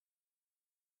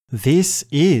This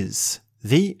is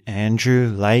the Andrew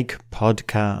Lake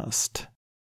Podcast.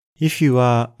 If you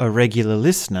are a regular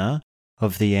listener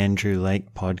of the Andrew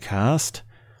Lake Podcast,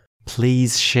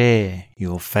 please share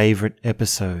your favourite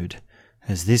episode,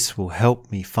 as this will help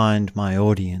me find my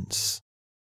audience.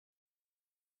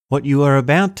 What you are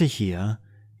about to hear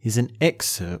is an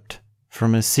excerpt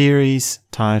from a series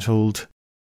titled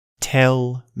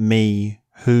Tell Me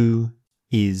Who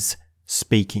Is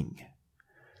Speaking.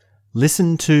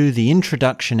 Listen to the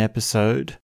introduction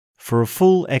episode for a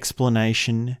full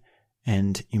explanation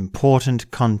and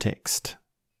important context.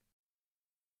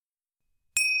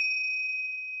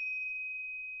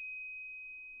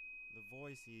 The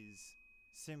voice is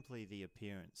simply the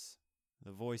appearance.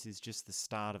 The voice is just the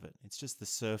start of it. It's just the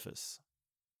surface.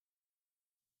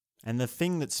 And the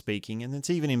thing that's speaking, and it's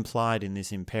even implied in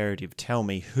this imperative, tell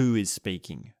me who is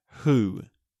speaking. Who?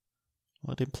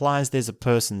 Well, it implies there's a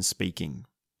person speaking.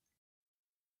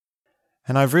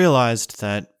 And I've realised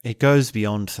that it goes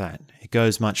beyond that. It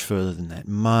goes much further than that,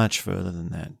 much further than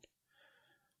that.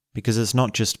 Because it's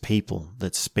not just people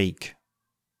that speak.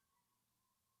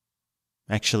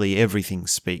 Actually, everything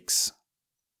speaks.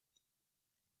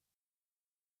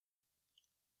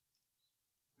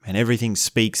 And everything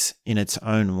speaks in its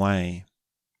own way.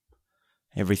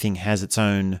 Everything has its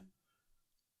own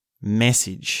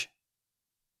message.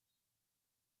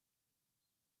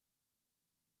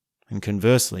 And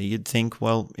conversely, you'd think,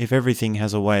 well, if everything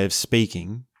has a way of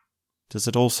speaking, does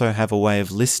it also have a way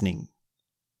of listening?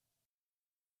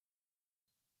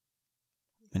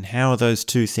 And how are those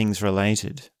two things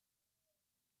related?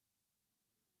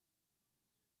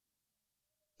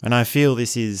 And I feel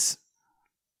this is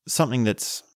something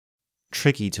that's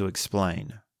tricky to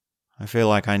explain. I feel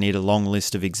like I need a long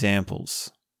list of examples.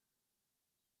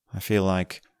 I feel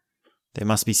like there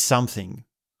must be something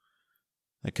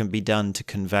that can be done to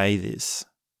convey this.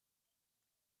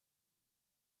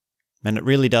 And it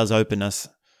really does open us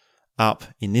up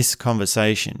in this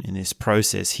conversation, in this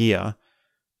process here,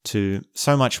 to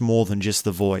so much more than just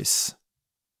the voice.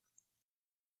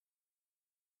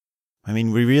 I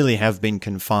mean, we really have been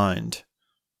confined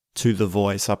to the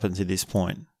voice up until this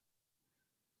point.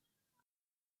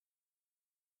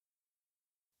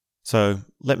 So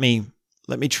let me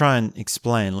try and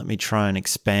explain, let me try and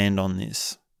expand on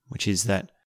this, which is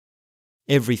that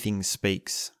everything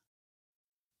speaks.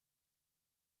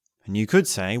 And you could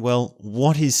say, well,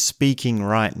 what is speaking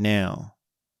right now?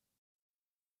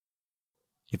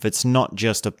 If it's not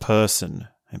just a person,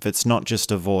 if it's not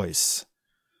just a voice,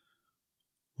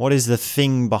 what is the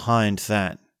thing behind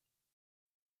that?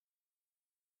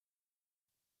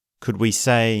 Could we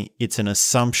say it's an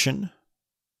assumption?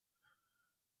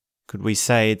 Could we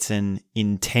say it's an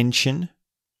intention?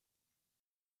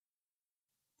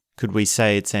 Could we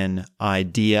say it's an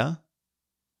idea?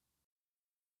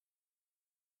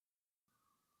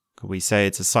 Could we say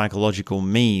it's a psychological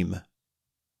meme?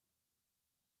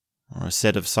 Or a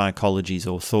set of psychologies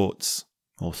or thoughts,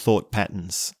 or thought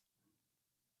patterns?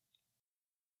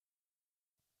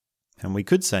 And we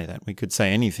could say that. We could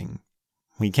say anything.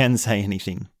 We can say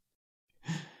anything.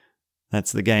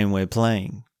 That's the game we're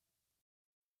playing.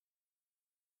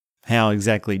 How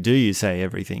exactly do you say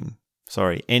everything?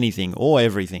 Sorry, anything or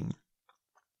everything?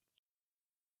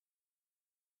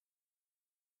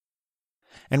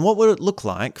 And what would it look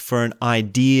like for an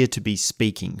idea to be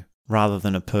speaking rather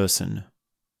than a person?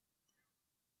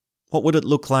 What would it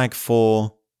look like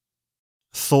for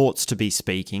thoughts to be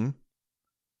speaking?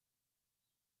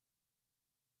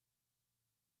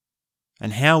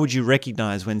 And how would you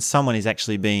recognize when someone is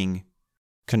actually being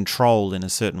controlled in a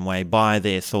certain way by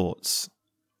their thoughts?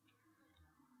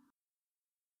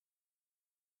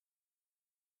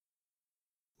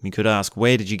 You could ask,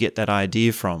 where did you get that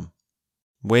idea from?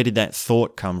 Where did that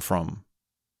thought come from?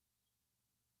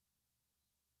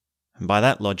 And by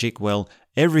that logic, well,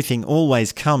 everything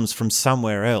always comes from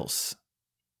somewhere else.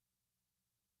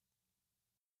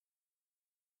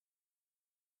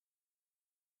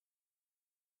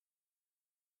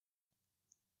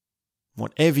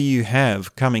 Whatever you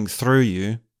have coming through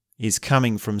you is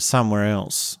coming from somewhere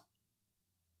else.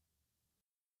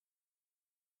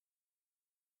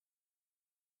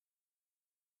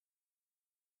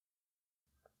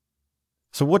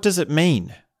 So what does it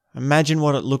mean? Imagine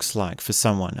what it looks like for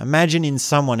someone. Imagine in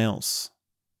someone else.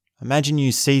 Imagine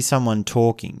you see someone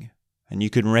talking and you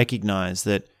can recognize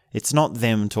that it's not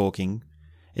them talking,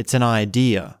 it's an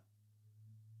idea.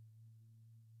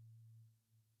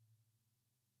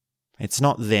 It's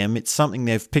not them, it's something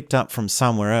they've picked up from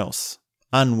somewhere else,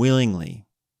 unwillingly,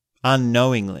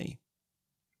 unknowingly.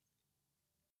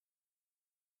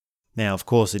 Now, of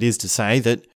course, it is to say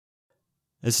that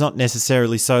it's not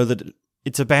necessarily so that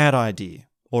it's a bad idea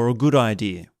or a good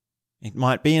idea. It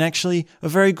might be actually a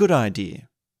very good idea.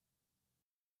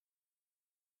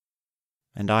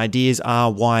 And ideas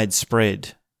are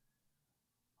widespread.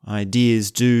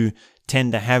 Ideas do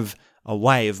tend to have a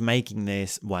way of making their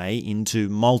way into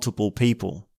multiple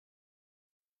people.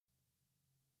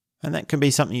 And that can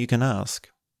be something you can ask.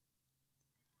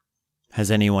 Has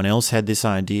anyone else had this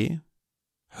idea?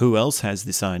 Who else has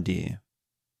this idea?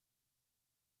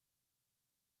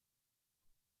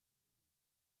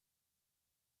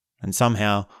 And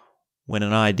somehow, when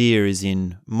an idea is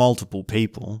in multiple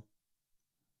people,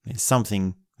 there's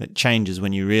something that changes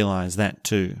when you realize that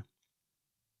too.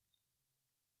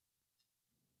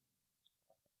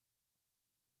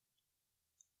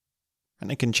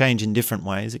 And it can change in different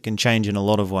ways. It can change in a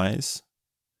lot of ways.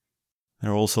 There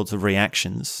are all sorts of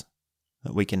reactions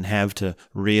that we can have to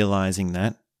realizing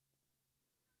that.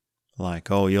 Like,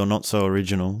 oh, you're not so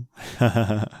original.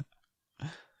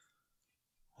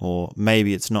 Or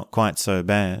maybe it's not quite so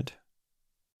bad.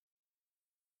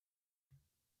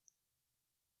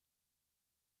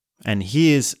 And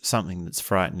here's something that's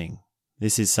frightening.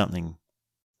 This is something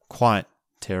quite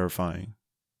terrifying.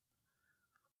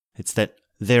 It's that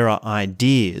there are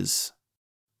ideas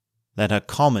that are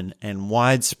common and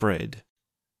widespread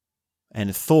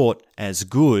and thought as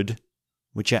good,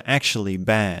 which are actually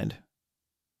bad.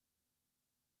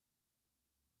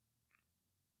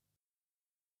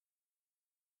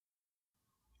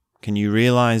 Can you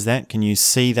realize that? Can you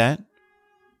see that?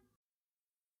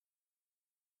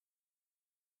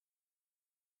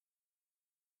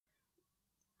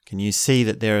 Can you see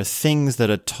that there are things that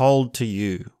are told to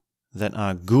you that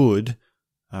are good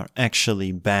are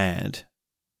actually bad?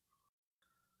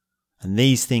 And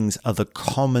these things are the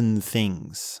common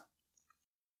things.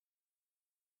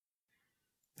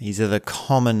 These are the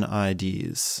common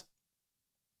ideas.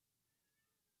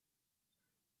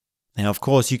 Now, of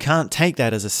course, you can't take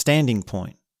that as a standing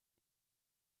point.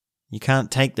 You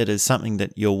can't take that as something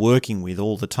that you're working with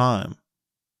all the time.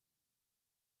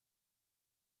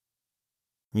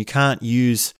 You can't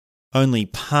use only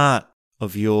part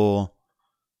of your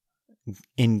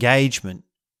engagement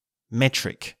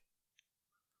metric.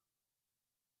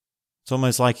 It's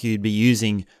almost like you'd be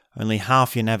using only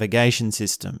half your navigation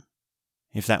system,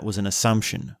 if that was an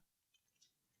assumption.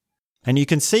 And you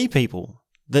can see people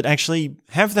that actually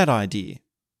have that idea.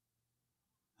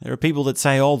 There are people that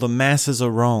say, oh, the masses are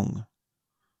wrong.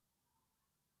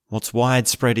 What's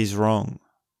widespread is wrong.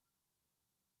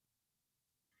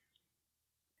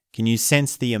 Can you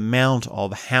sense the amount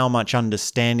of how much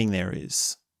understanding there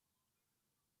is?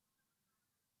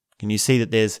 Can you see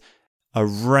that there's a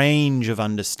range of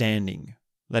understanding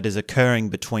that is occurring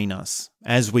between us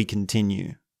as we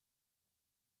continue?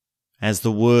 As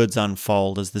the words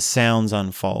unfold, as the sounds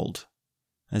unfold,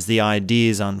 as the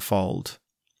ideas unfold,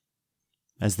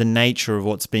 as the nature of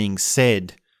what's being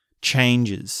said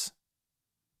changes,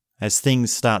 as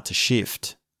things start to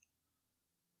shift,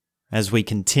 as we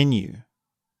continue,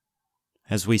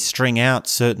 as we string out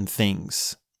certain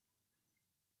things,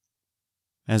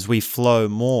 as we flow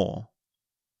more,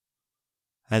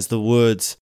 as the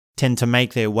words tend to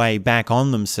make their way back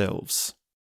on themselves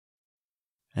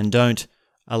and don't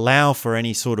allow for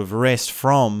any sort of rest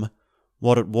from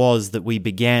what it was that we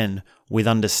began with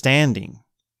understanding.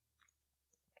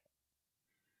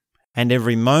 And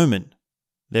every moment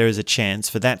there is a chance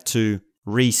for that to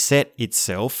reset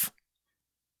itself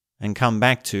and come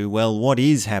back to, well, what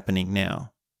is happening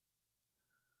now?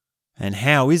 And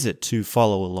how is it to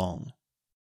follow along?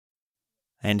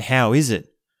 And how is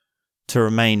it to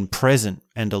remain present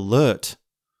and alert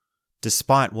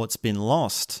despite what's been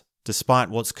lost, despite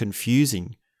what's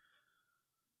confusing?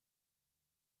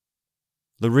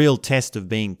 The real test of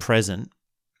being present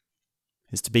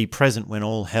is to be present when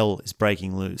all hell is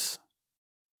breaking loose.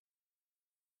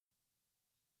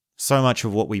 So much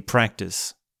of what we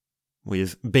practice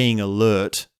with being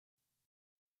alert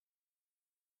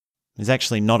is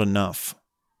actually not enough.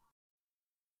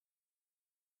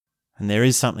 And there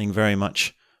is something very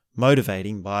much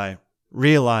motivating by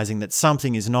realizing that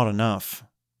something is not enough.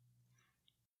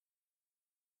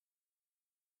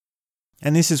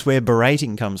 And this is where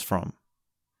berating comes from.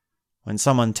 When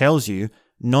someone tells you,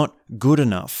 not good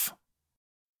enough.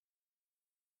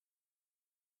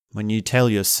 When you tell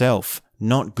yourself,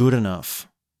 not good enough.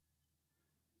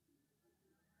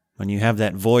 When you have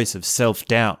that voice of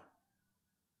self-doubt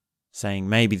saying,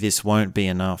 maybe this won't be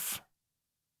enough.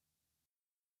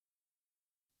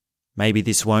 Maybe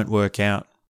this won't work out.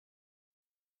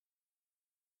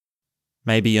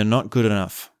 Maybe you're not good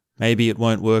enough. Maybe it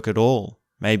won't work at all.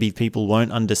 Maybe people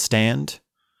won't understand.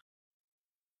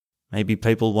 Maybe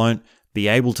people won't be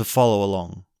able to follow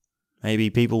along. Maybe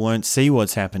people won't see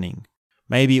what's happening.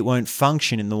 Maybe it won't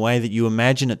function in the way that you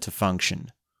imagine it to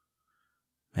function.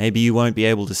 Maybe you won't be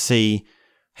able to see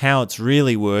how it's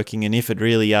really working and if it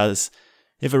really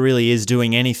is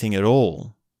doing anything at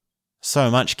all.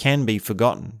 So much can be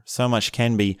forgotten. So much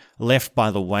can be left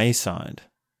by the wayside.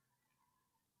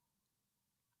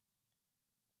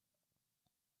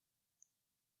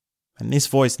 And this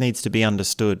voice needs to be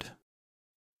understood.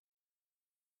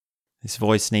 This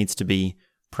voice needs to be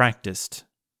practiced.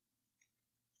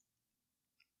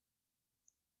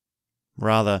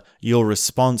 Rather, your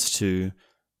response to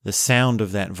the sound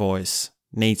of that voice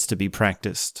needs to be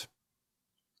practiced.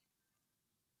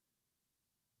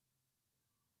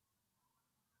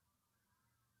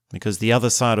 Because the other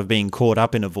side of being caught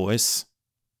up in a voice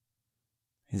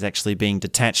is actually being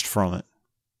detached from it.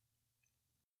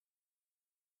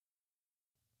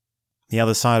 The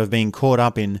other side of being caught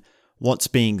up in what's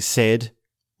being said,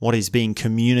 what is being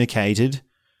communicated,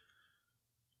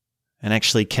 and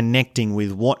actually connecting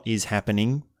with what is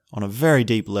happening on a very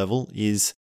deep level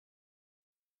is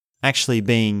actually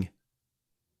being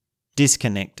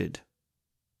disconnected.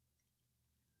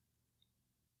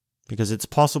 Because it's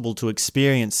possible to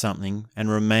experience something and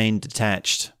remain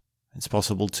detached. It's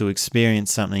possible to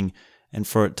experience something and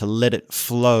for it to let it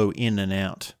flow in and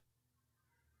out.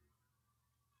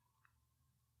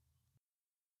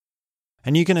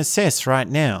 And you can assess right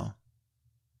now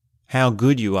how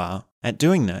good you are at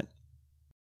doing that.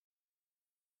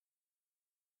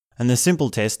 And the simple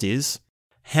test is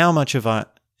how much of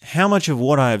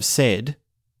what I have said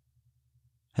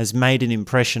has made an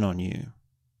impression on you.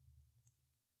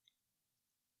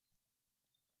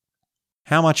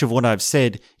 How much of what I've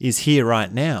said is here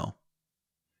right now?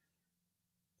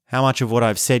 How much of what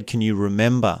I've said can you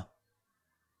remember?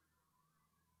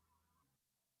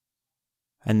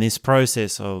 And this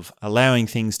process of allowing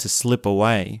things to slip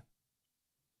away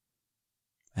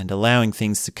and allowing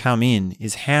things to come in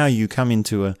is how you come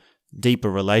into a deeper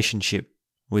relationship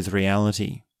with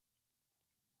reality.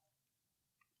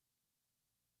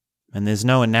 And there's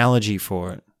no analogy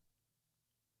for it.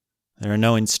 There are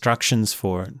no instructions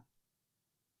for it.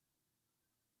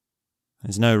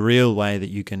 There's no real way that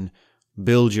you can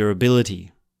build your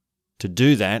ability to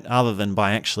do that other than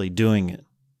by actually doing it.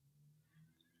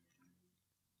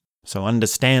 So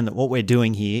understand that what we're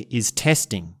doing here is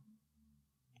testing.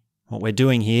 What we're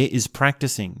doing here is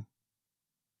practicing.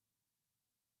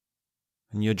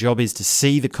 And your job is to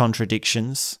see the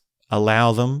contradictions,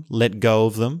 allow them, let go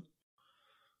of them,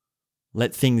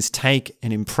 let things take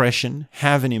an impression,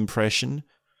 have an impression,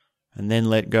 and then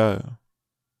let go.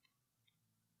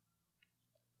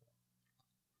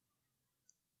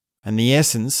 And the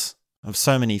essence of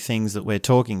so many things that we're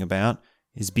talking about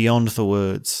is beyond the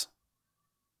words.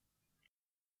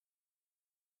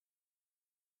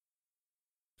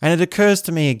 And it occurs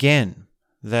to me again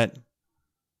that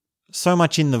so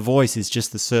much in the voice is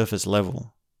just the surface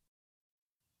level.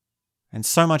 And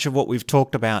so much of what we've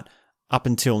talked about up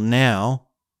until now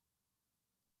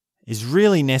is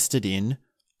really nested in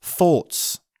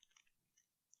thoughts.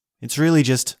 It's really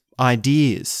just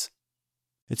ideas.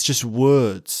 It's just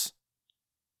words.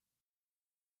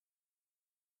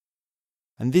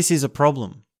 And this is a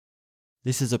problem.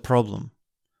 This is a problem.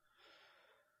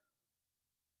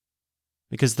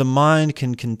 Because the mind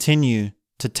can continue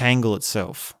to tangle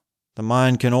itself. The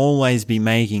mind can always be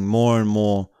making more and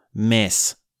more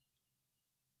mess.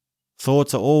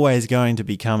 Thoughts are always going to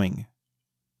be coming.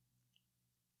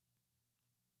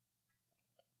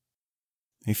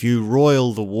 If you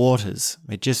roil the waters,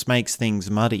 it just makes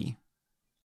things muddy.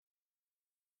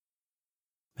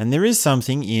 And there is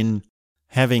something in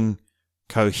having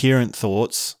coherent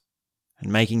thoughts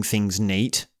and making things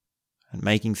neat and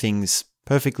making things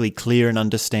perfectly clear and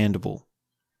understandable.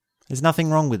 There's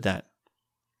nothing wrong with that.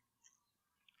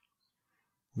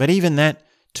 But even that,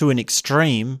 to an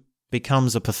extreme,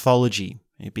 becomes a pathology.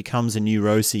 It becomes a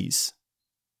neuroses.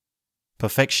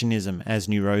 Perfectionism as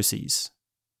neuroses.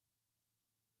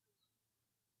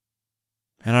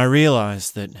 And I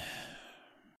realize that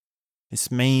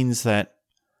this means that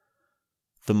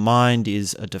the mind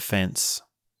is a defense.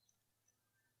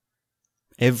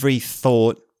 Every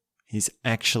thought is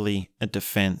actually a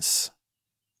defense.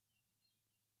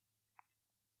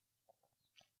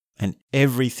 And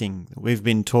everything that we've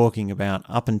been talking about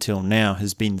up until now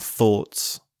has been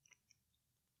thoughts.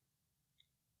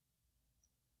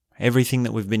 Everything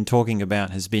that we've been talking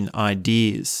about has been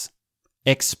ideas,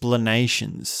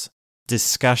 explanations,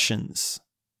 discussions.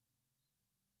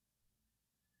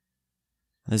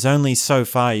 There's only so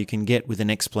far you can get with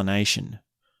an explanation.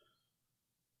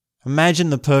 Imagine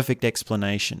the perfect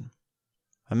explanation.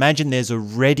 Imagine there's a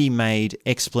ready-made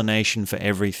explanation for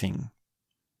everything.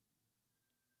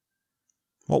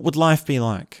 What would life be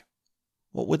like?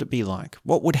 What would it be like?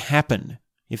 What would happen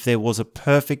if there was a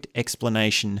perfect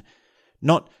explanation,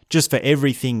 not just for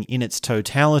everything in its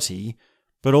totality,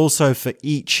 but also for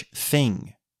each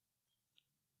thing?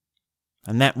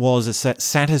 And that was a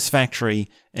satisfactory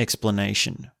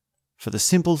explanation for the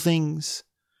simple things,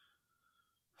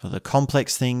 for the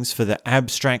complex things, for the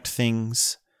abstract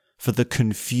things, for the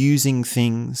confusing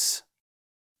things,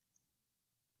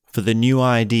 for the new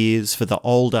ideas, for the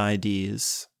old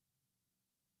ideas.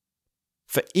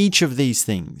 For each of these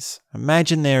things,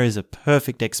 imagine there is a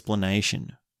perfect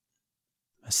explanation.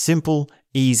 A simple,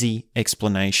 easy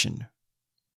explanation.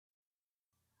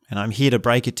 And I'm here to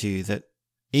break it to you that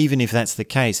even if that's the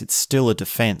case, it's still a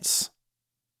defense.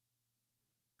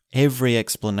 Every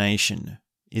explanation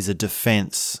is a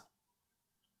defense.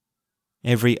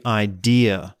 Every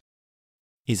idea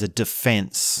is a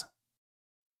defense.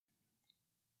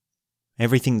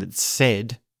 Everything that's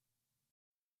said,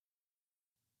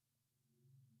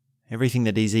 everything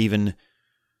that is even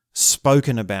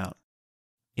spoken about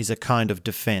is a kind of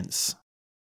defense.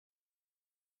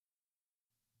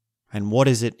 And what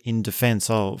is it in defense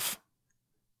of?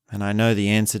 And I know the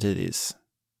answer to this.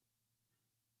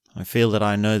 I feel that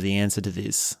I know the answer to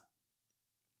this.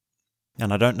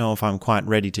 And I don't know if I'm quite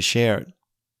ready to share it.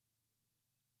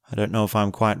 I don't know if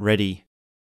I'm quite ready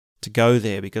to go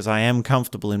there because I am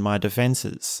comfortable in my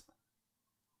defenses.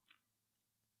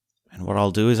 And what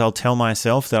I'll do is I'll tell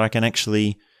myself that I can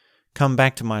actually come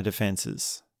back to my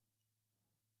defenses.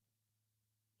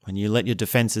 When you let your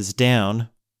defenses down,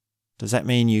 does that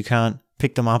mean you can't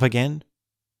pick them up again?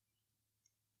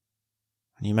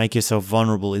 When you make yourself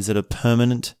vulnerable, is it a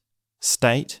permanent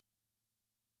state?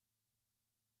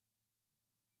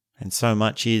 And so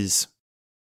much is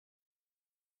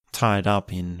tied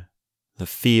up in the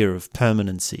fear of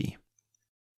permanency.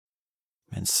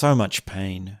 And so much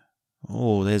pain.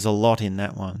 Oh, there's a lot in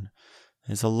that one.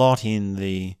 There's a lot in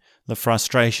the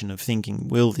frustration of thinking,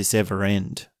 will this ever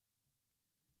end?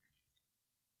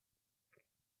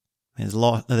 There's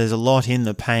a lot in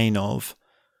the pain of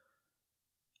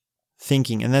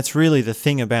thinking, and that's really the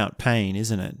thing about pain,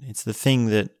 isn't it? It's the thing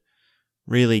that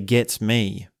really gets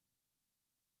me.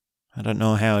 I don't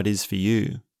know how it is for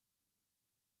you.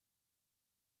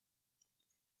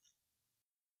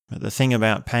 But the thing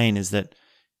about pain is that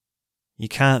you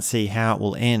can't see how it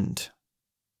will end.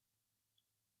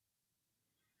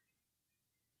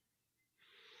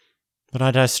 But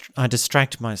I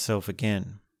distract myself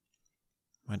again.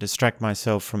 I distract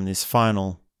myself from this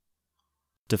final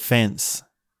defense,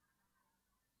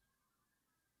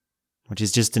 which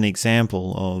is just an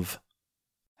example of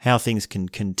how things can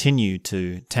continue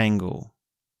to tangle.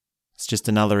 It's just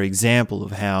another example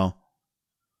of how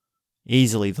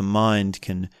easily the mind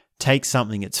can take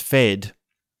something it's fed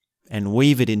and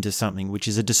weave it into something which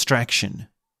is a distraction.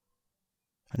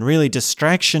 And really,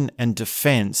 distraction and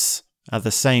defense are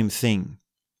the same thing.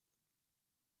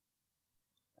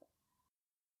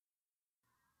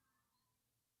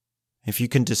 If you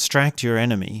can distract your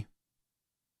enemy,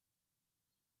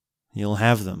 you'll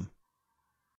have them.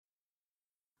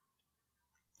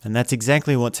 And that's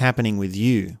exactly what's happening with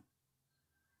you.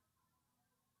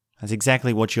 That's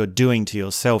exactly what you're doing to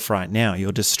yourself right now.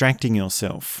 You're distracting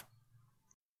yourself.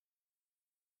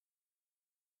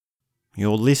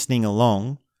 You're listening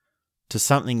along to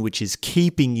something which is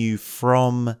keeping you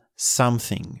from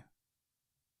something.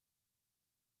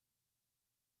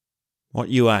 What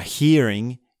you are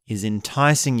hearing is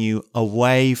enticing you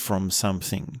away from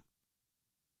something.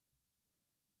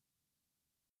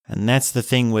 And that's the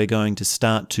thing we're going to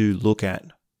start to look at.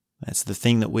 That's the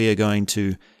thing that we are going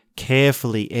to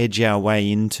carefully edge our way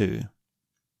into.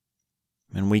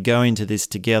 And we go into this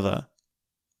together.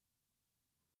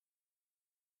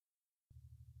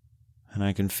 And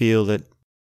I can feel that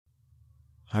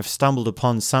I've stumbled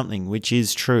upon something which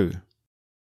is true.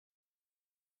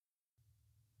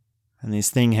 And this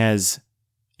thing has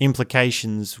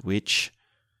implications which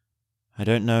I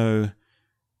don't know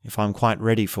if I'm quite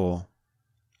ready for.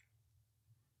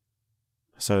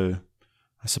 So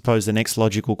I suppose the next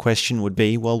logical question would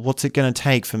be, well, what's it going to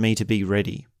take for me to be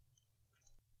ready?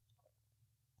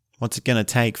 What's it going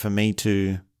to take for me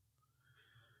to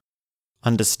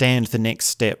understand the next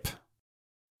step?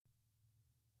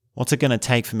 What's it going to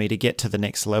take for me to get to the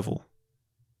next level?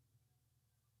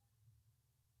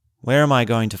 Where am I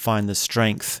going to find the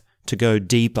strength to go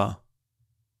deeper?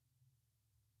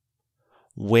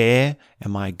 Where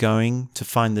am I going to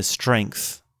find the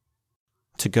strength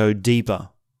to go deeper?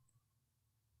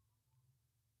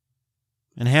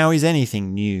 And how is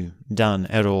anything new done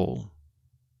at all?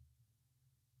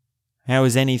 How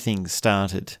is anything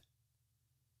started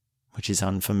which is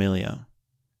unfamiliar?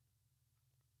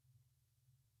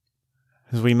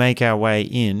 As we make our way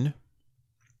in,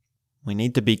 we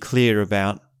need to be clear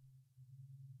about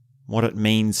what it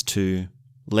means to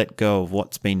let go of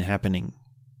what's been happening.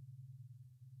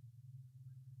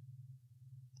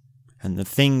 And the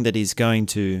thing that is going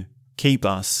to keep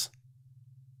us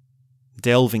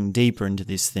delving deeper into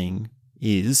this thing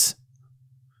is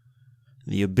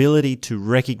the ability to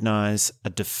recognize a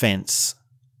defense.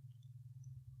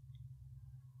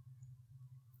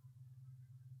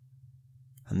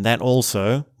 And that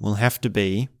also will have to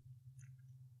be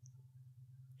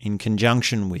in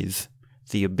conjunction with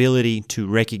the ability to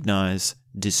recognize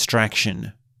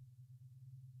distraction.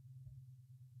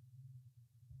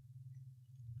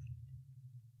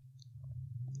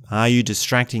 Are you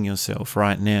distracting yourself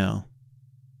right now?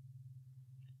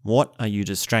 What are you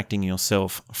distracting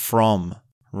yourself from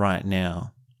right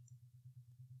now?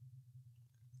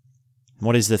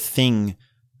 What is the thing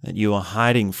that you are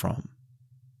hiding from?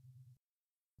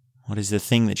 What is the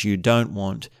thing that you don't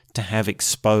want to have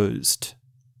exposed?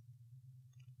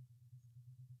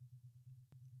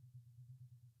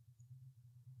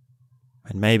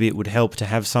 And maybe it would help to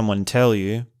have someone tell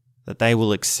you that they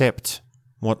will accept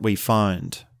what we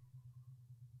find.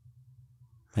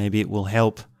 Maybe it will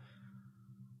help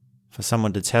for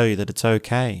someone to tell you that it's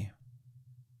okay.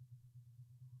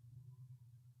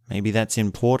 Maybe that's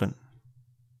important.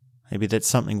 Maybe that's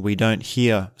something we don't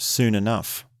hear soon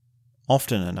enough,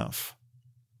 often enough.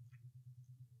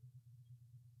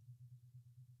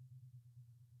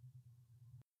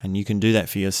 And you can do that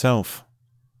for yourself.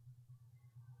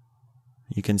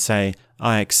 You can say,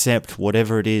 I accept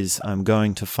whatever it is I'm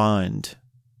going to find.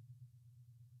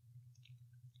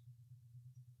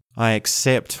 I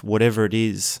accept whatever it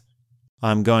is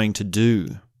I'm going to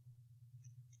do.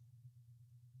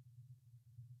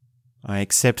 I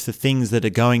accept the things that are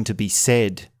going to be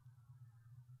said.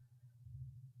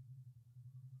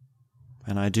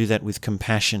 And I do that with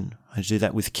compassion. I do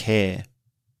that with care.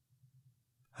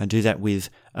 I do that with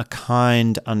a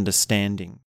kind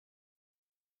understanding.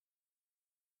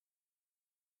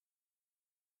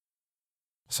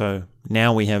 So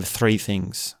now we have three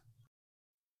things.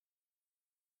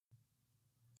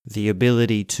 The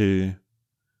ability to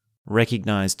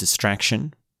recognize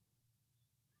distraction,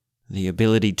 the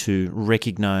ability to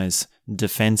recognize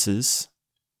defenses,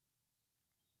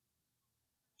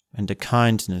 and a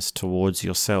kindness towards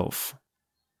yourself.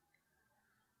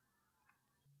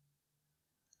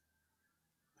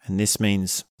 And this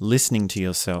means listening to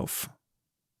yourself.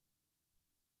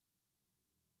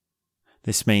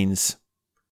 This means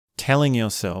telling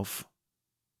yourself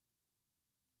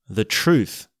the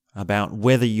truth about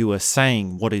whether you are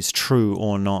saying what is true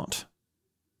or not.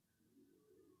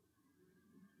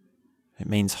 It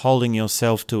means holding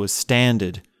yourself to a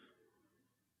standard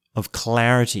of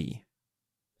clarity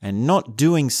and not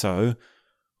doing so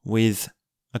with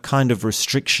a kind of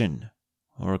restriction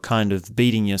or a kind of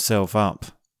beating yourself up.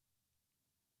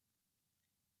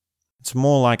 It's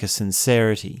more like a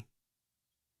sincerity.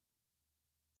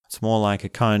 It's more like a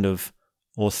kind of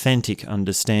authentic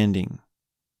understanding.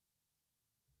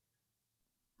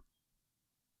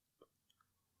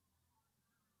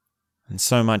 And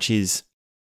so much is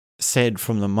said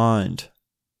from the mind.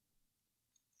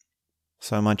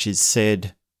 So much is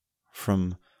said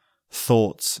from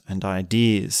thoughts and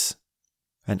ideas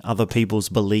and other people's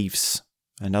beliefs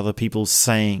and other people's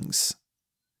sayings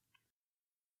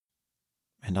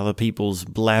and other people's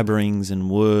blabberings and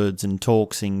words and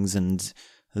talksings and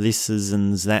thises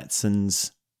and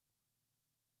thatsens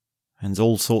and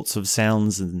all sorts of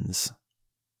soundsens.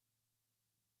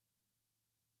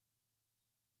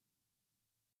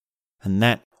 And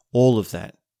that, all of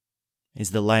that,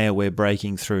 is the layer we're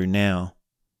breaking through now.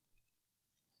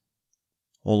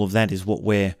 All of that is what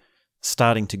we're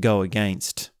starting to go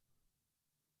against.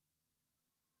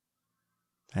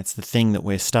 That's the thing that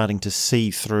we're starting to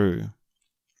see through.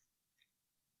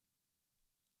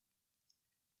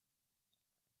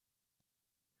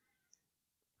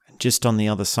 And just on the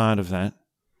other side of that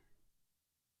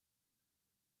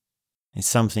is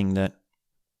something that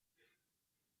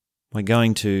we're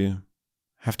going to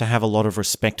have a lot of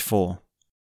respect for.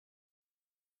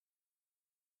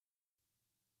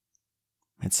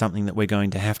 It's something that we're going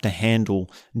to have to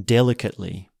handle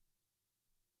delicately.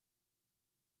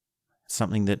 It's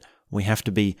something that we have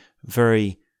to be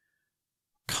very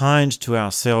kind to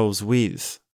ourselves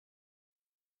with.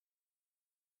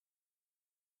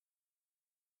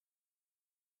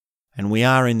 And we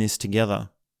are in this together.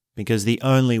 because the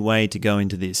only way to go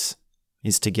into this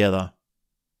is together.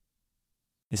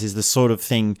 This is the sort of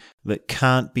thing that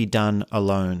can't be done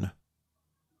alone.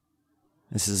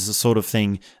 This is the sort of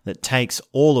thing that takes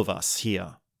all of us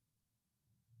here.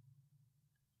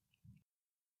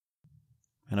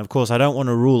 And of course, I don't want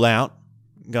to rule out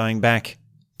going back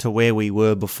to where we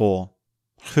were before.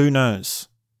 Who knows?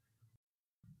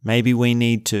 Maybe we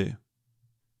need to.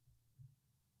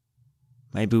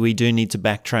 Maybe we do need to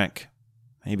backtrack.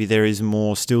 Maybe there is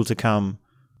more still to come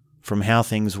from how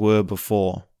things were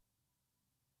before.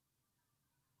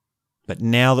 But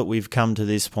now that we've come to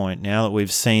this point, now that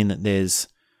we've seen that there's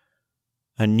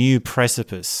a new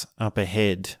precipice up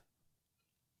ahead,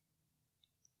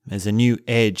 there's a new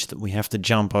edge that we have to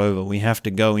jump over, we have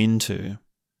to go into,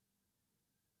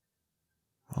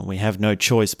 well, we have no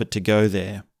choice but to go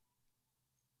there.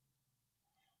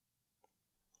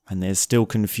 And there's still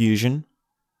confusion.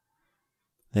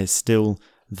 There's still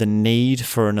the need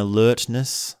for an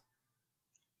alertness.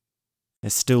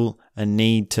 There's still a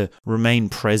need to remain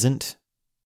present.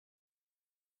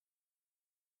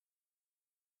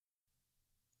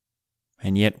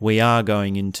 And yet we are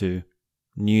going into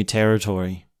new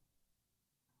territory.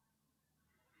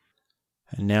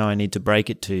 And now I need to break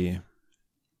it to you.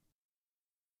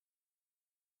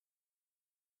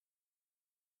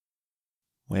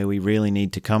 Where we really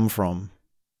need to come from,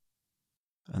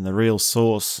 and the real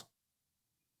source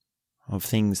of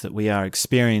things that we are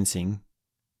experiencing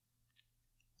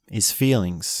is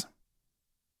feelings.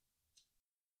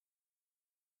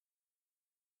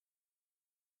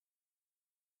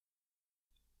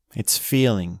 It's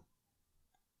feeling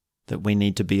that we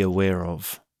need to be aware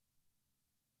of.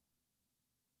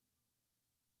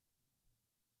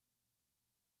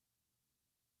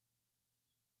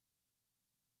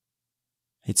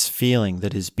 It's feeling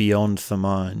that is beyond the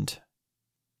mind.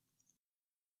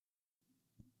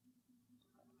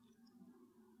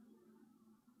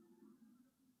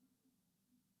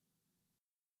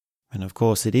 And of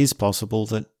course, it is possible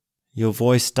that your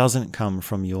voice doesn't come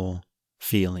from your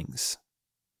feelings.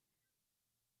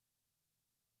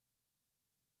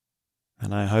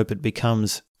 And I hope it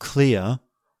becomes clear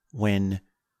when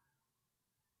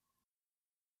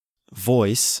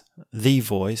the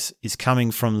voice is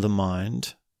coming from the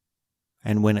mind,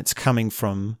 and when it's coming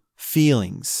from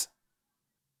feelings.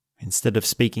 Instead of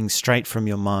speaking straight from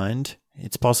your mind,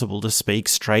 it's possible to speak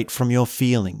straight from your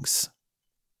feelings.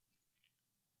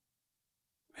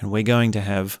 And we're going to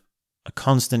have a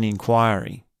constant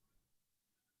inquiry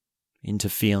into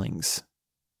feelings,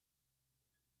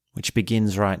 which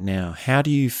begins right now. How do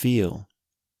you feel?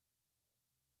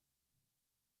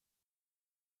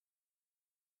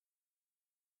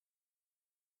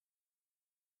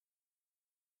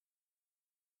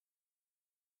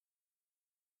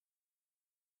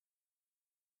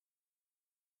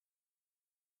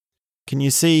 Can you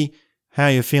see how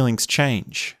your feelings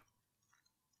change?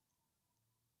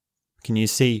 Can you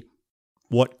see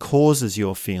what causes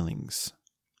your feelings?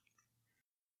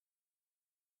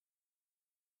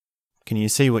 Can you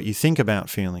see what you think about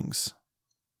feelings?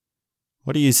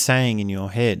 What are you saying in your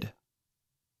head?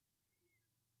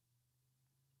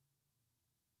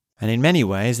 And in many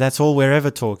ways, that's all we're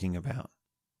ever talking about.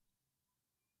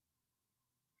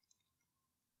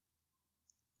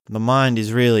 The mind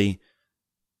is really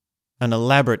an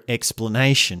elaborate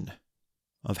explanation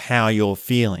of how you're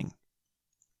feeling.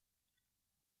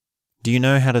 Do you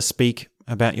know how to speak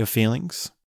about your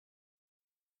feelings?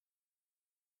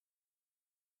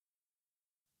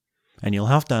 And you'll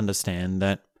have to understand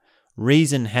that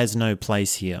reason has no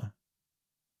place here.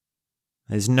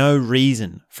 There's no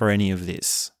reason for any of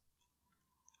this.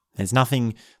 There's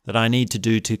nothing that I need to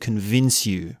do to convince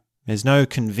you. There's no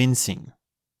convincing.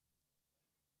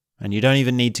 And you don't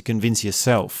even need to convince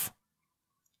yourself.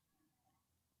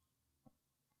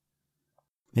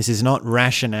 This is not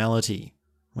rationality.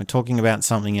 We're talking about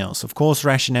something else. Of course,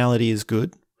 rationality is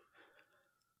good.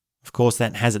 Of course,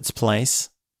 that has its place.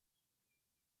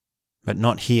 But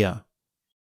not here.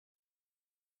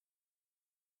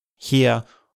 Here,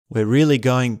 we're really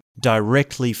going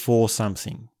directly for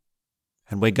something.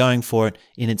 And we're going for it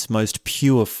in its most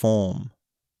pure form.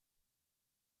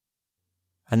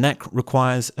 And that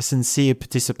requires a sincere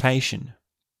participation.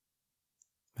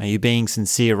 Are you being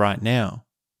sincere right now?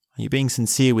 Are you being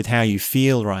sincere with how you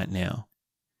feel right now?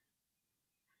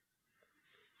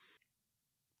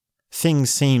 Things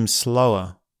seem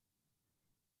slower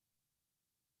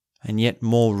and yet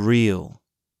more real.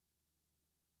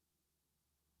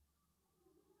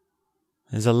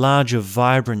 There's a larger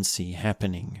vibrancy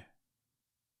happening.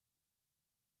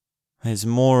 There's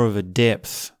more of a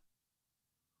depth.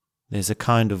 There's a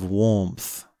kind of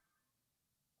warmth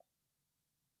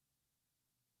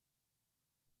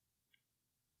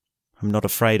I'm not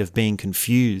afraid of being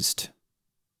confused.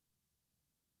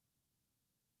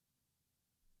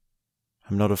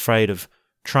 I'm not afraid of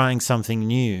trying something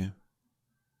new.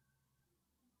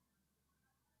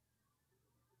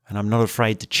 And I'm not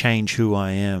afraid to change who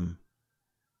I am.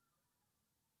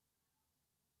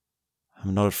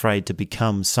 I'm not afraid to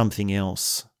become something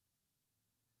else.